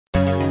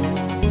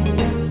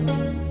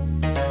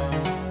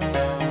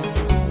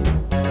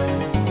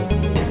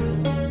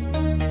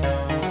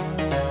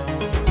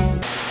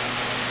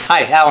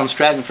Hi, Alan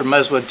Stratton from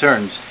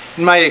Woodturning.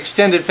 In my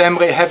extended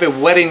family, I have a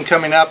wedding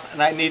coming up and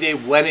I need a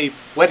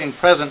wedding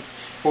present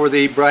for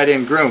the bride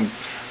and groom.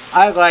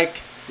 I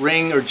like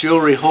ring or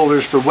jewelry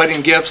holders for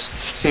wedding gifts,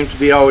 seem to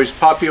be always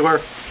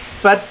popular,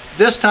 but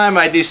this time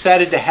I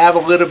decided to have a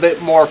little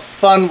bit more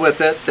fun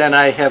with it than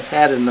I have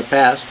had in the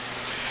past.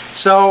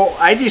 So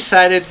I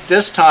decided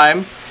this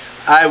time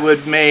I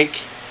would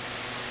make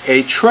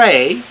a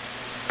tray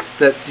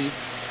that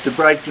the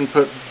bride can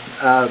put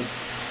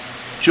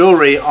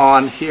jewelry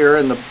on here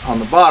on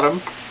the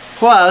bottom,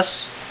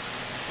 plus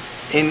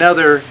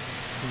another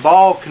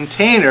ball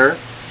container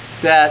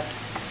that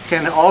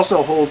can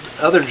also hold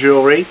other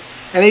jewelry,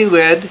 and a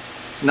lid,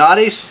 not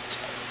a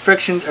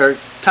friction or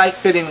tight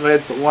fitting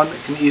lid, but one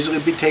that can easily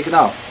be taken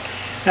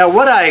off. Now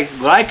what I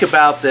like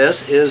about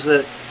this is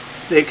that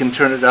they can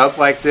turn it up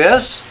like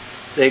this,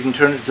 they can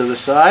turn it to the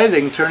side,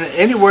 they can turn it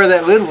anywhere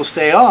that lid will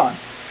stay on,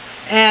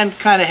 and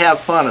kind of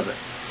have fun of it.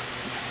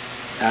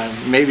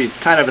 Maybe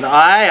kind of an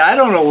eye, I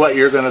don't know what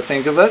you're going to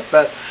think of it,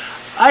 but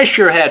I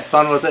sure had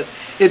fun with it.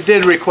 It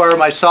did require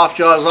my soft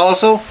jaws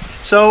also,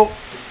 so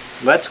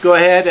let's go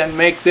ahead and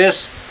make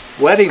this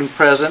wedding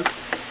present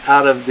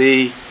out of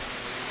the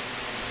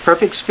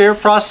perfect sphere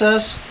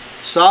process,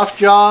 soft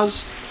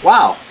jaws.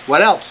 Wow,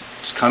 what else?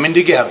 It's coming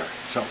together.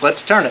 So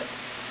let's turn it.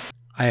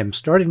 I am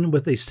starting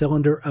with a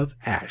cylinder of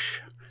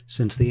ash.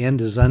 Since the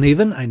end is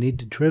uneven, I need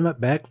to trim it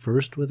back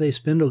first with a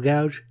spindle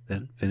gouge,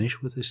 then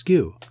finish with a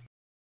skew.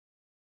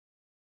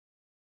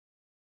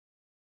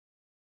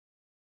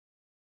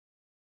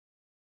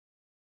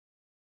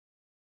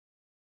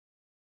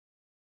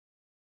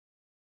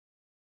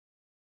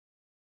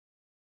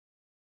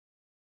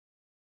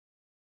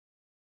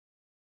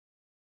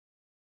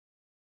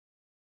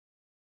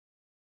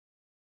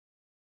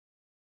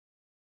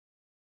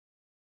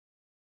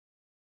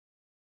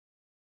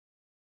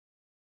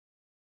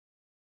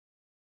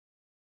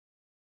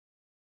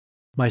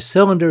 My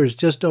cylinder is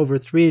just over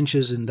 3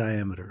 inches in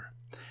diameter.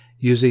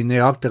 Using the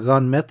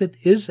Octagon method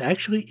is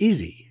actually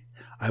easy.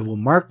 I will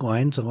mark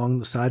lines along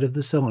the side of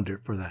the cylinder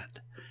for that.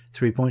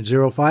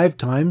 3.05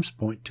 times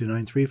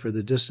 0.293 for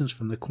the distance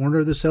from the corner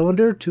of the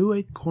cylinder to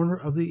a corner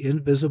of the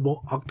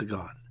invisible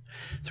octagon.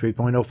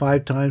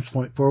 3.05 times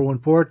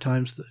 0.414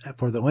 times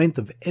for the length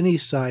of any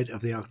side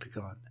of the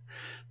octagon.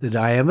 The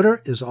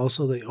diameter is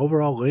also the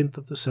overall length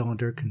of the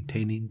cylinder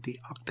containing the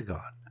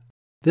octagon.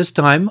 This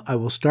time I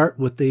will start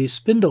with the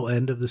spindle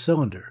end of the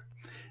cylinder.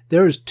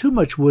 There is too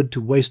much wood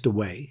to waste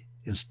away.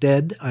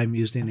 Instead, I'm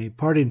using a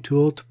parting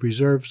tool to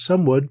preserve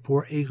some wood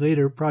for a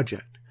later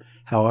project.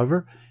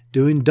 However,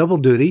 doing double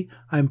duty,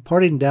 I'm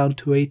parting down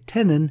to a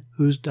tenon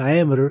whose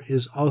diameter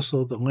is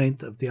also the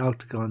length of the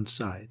octagon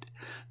side.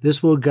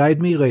 This will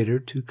guide me later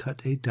to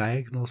cut a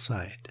diagonal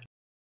side.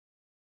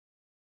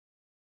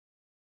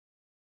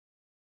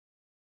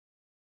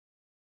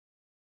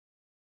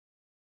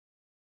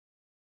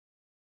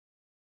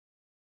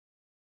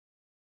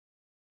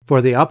 For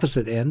the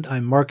opposite end,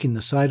 I'm marking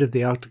the side of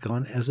the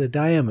octagon as a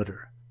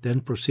diameter, then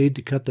proceed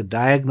to cut the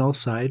diagonal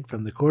side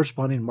from the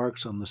corresponding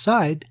marks on the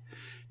side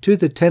to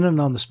the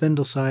tenon on the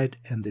spindle side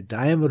and the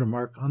diameter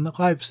mark on the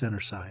live center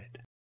side.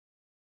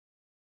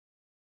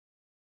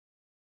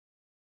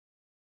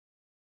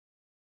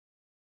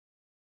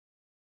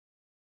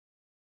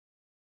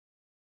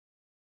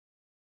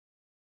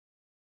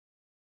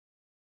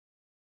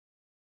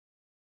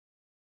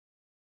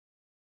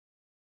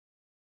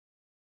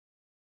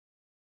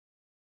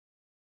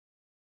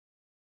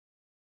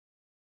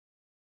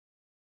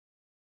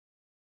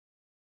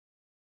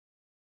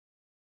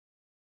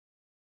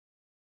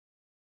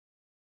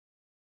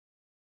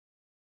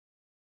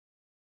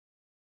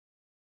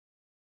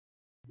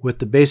 With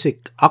the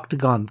basic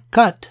octagon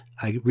cut,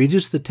 I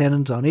reduced the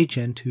tenons on each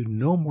end to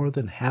no more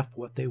than half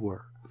what they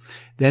were.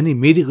 Then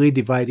immediately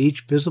divide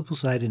each visible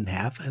side in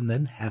half and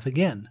then half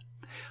again.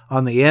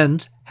 On the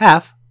ends,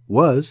 half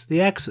was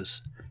the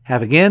axis.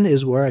 Half again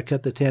is where I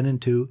cut the tenon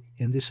to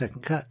in the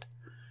second cut.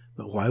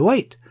 But why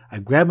wait? I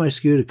grab my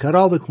skew to cut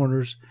all the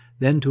corners,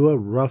 then to a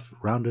rough,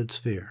 rounded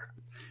sphere.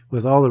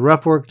 With all the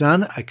rough work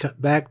done, I cut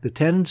back the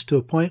tenons to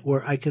a point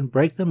where I can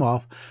break them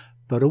off,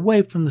 but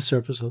away from the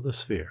surface of the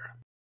sphere.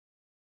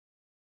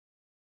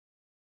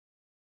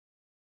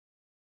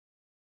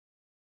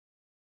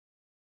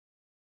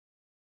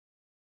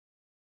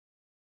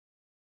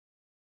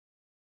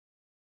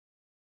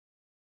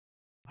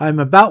 I am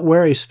about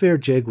where a sphere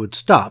jig would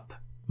stop,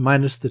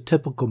 minus the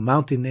typical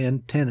mounting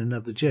end tenon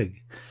of the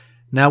jig.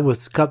 Now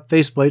with cut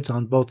faceplates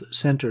on both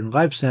center and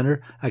live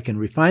center, I can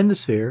refine the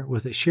sphere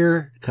with a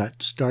shear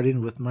cut starting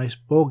with my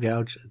bowl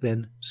gouge,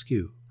 then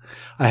skew.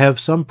 I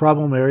have some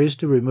problem areas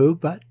to remove,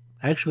 but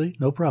actually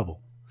no problem.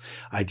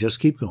 I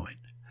just keep going.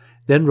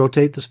 Then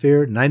rotate the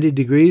sphere 90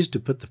 degrees to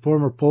put the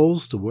former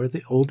poles to where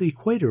the old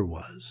equator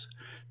was.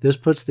 This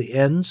puts the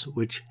ends,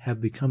 which have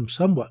become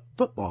somewhat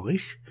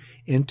footballish,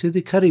 into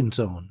the cutting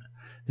zone.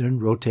 Then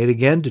rotate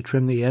again to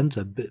trim the ends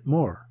a bit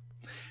more.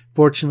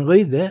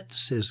 Fortunately,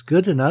 this is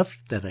good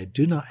enough that I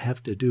do not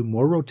have to do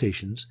more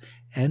rotations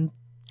and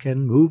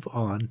can move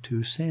on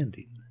to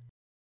sanding.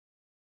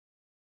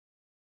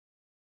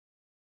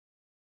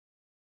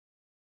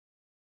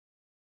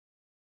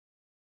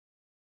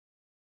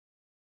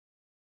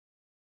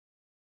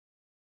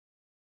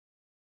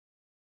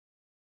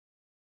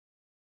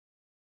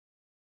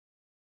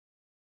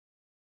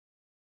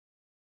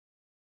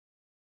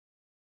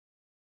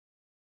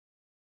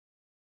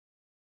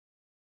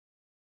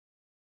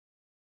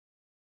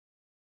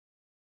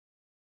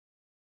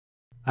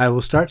 I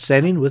will start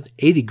sanding with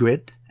 80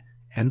 grit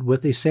and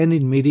with a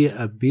sanding media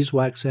of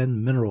beeswax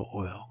and mineral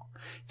oil.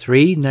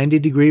 3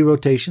 90-degree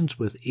rotations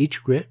with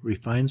each grit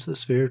refines the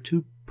sphere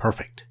to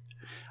perfect.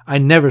 I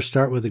never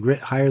start with a grit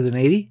higher than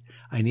 80.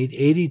 I need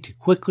 80 to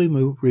quickly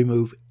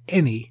remove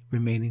any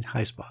remaining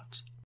high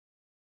spots.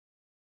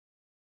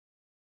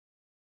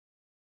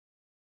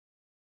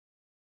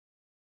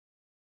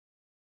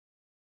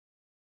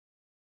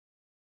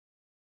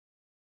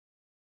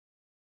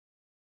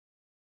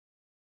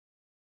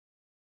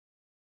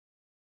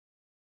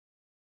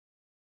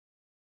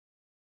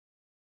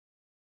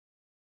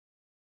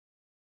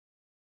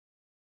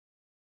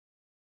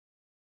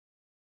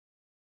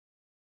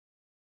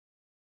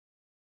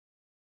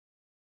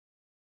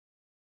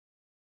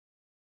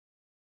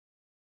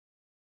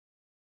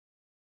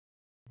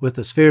 With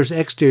the sphere's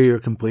exterior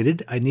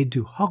completed, I need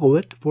to hollow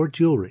it for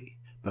jewelry.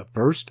 But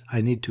first,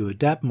 I need to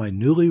adapt my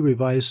newly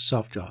revised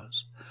soft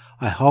jaws.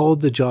 I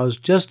hollowed the jaws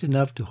just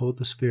enough to hold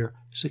the sphere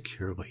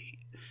securely.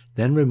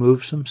 Then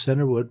remove some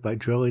center wood by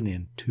drilling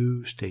in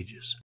 2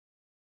 stages.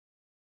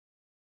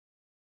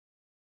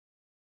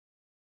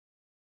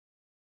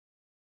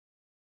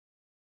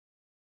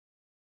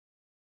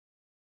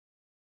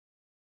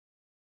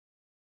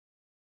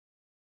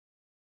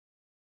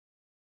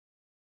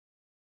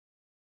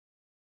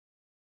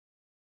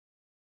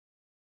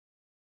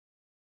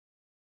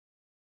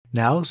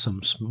 Now,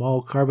 some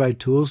small carbide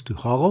tools to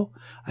hollow.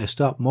 I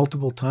stop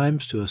multiple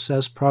times to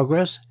assess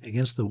progress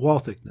against the wall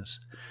thickness.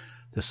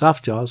 The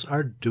soft jaws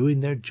are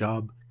doing their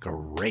job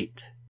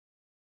great.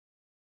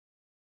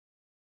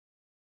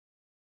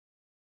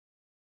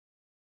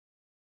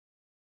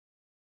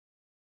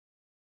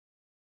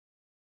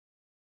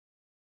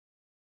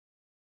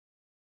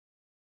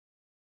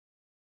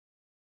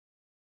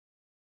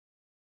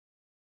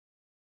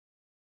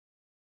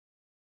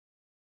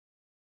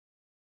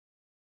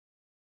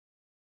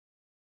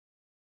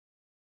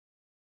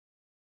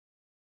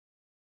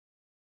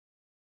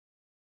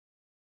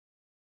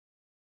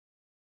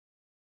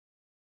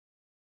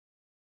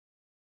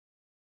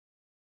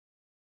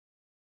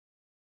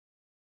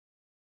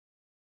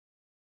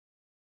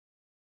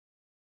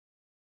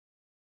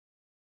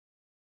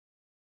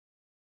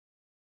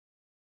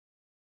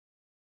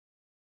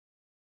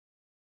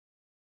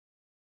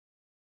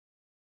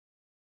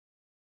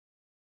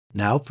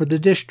 Now for the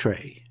dish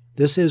tray.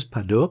 This is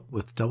padauk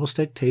with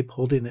double-stick tape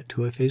holding it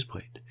to a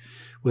faceplate.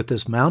 With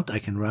this mount, I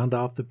can round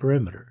off the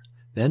perimeter,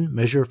 then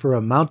measure for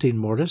a mounting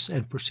mortise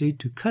and proceed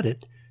to cut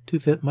it to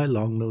fit my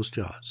long-nosed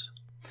jaws.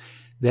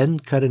 Then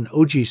cut an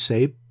ogee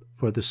shape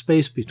for the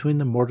space between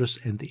the mortise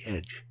and the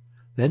edge.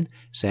 Then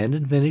sand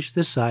and finish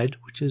this side,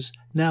 which is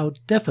now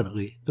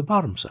definitely the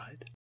bottom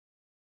side.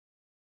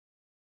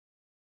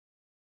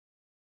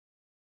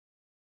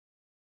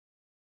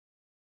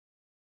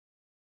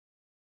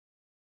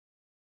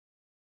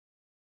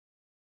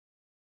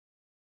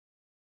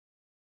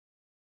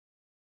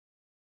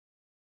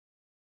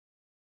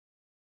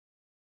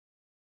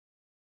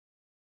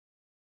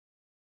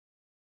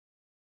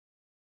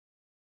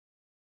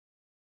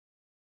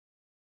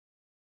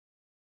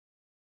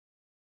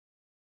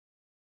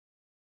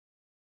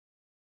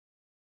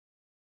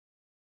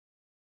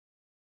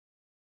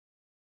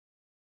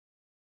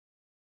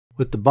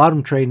 With the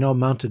bottom tray now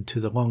mounted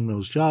to the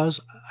long-nosed jaws,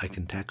 I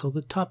can tackle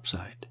the top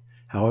side.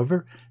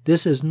 However,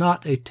 this is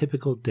not a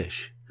typical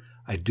dish.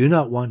 I do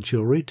not want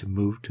jewelry to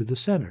move to the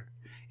center.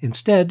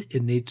 Instead,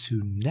 it needs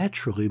to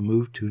naturally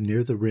move to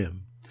near the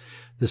rim.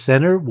 The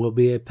center will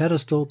be a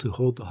pedestal to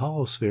hold the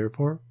hollow sphere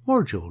for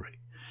more jewelry.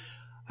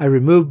 I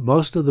remove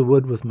most of the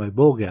wood with my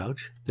bowl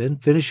gouge, then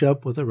finish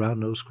up with a round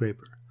nose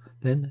scraper.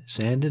 Then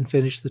sand and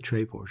finish the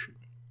tray portion.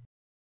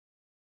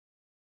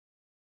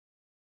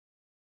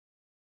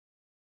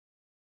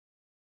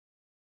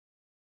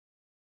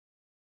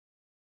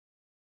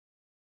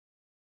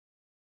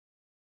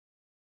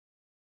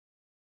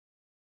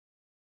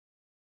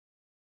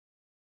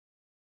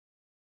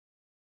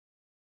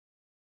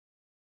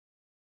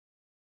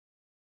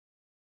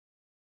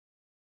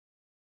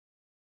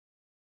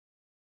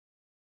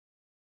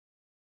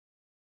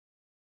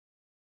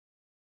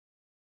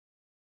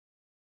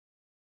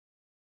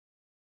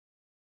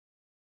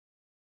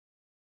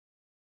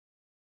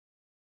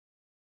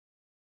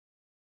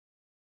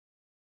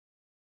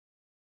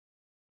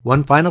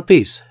 One final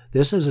piece.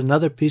 This is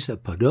another piece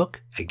of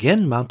padauk,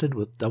 again mounted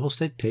with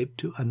double-stick tape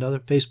to another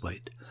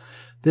faceplate.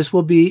 This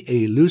will be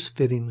a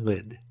loose-fitting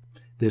lid.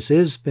 This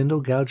is spindle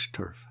gouge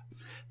turf.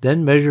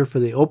 Then measure for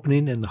the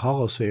opening in the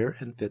hollow sphere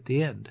and fit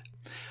the end.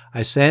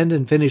 I sand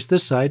and finish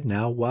this side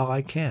now while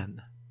I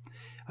can.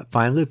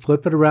 Finally,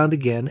 flip it around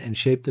again and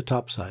shape the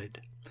top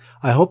side.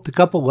 I hope the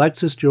couple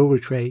likes this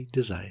jewelry tray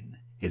design.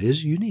 It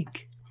is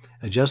unique.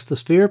 Adjust the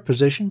sphere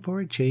position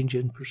for a change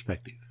in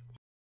perspective.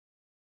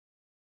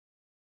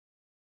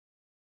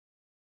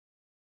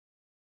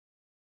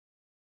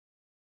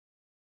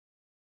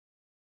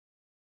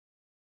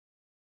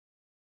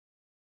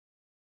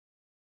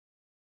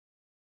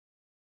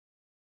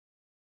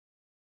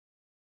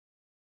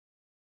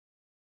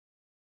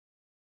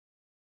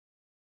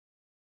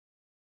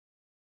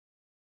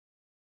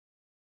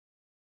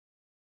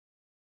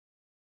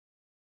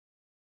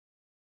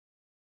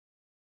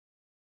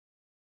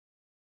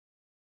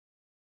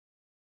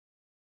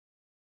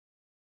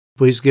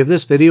 Please give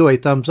this video a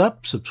thumbs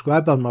up,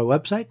 subscribe on my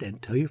website, and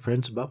tell your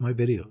friends about my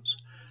videos.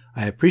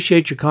 I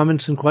appreciate your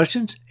comments and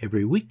questions.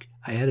 Every week,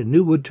 I add a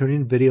new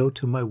wood-turning video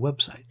to my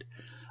website.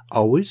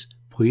 Always,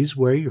 please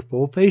wear your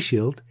full face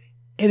shield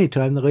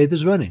anytime the lathe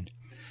is running.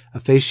 A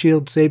face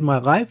shield saved my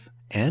life,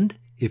 and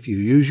if you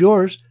use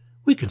yours,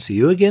 we can see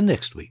you again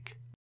next week.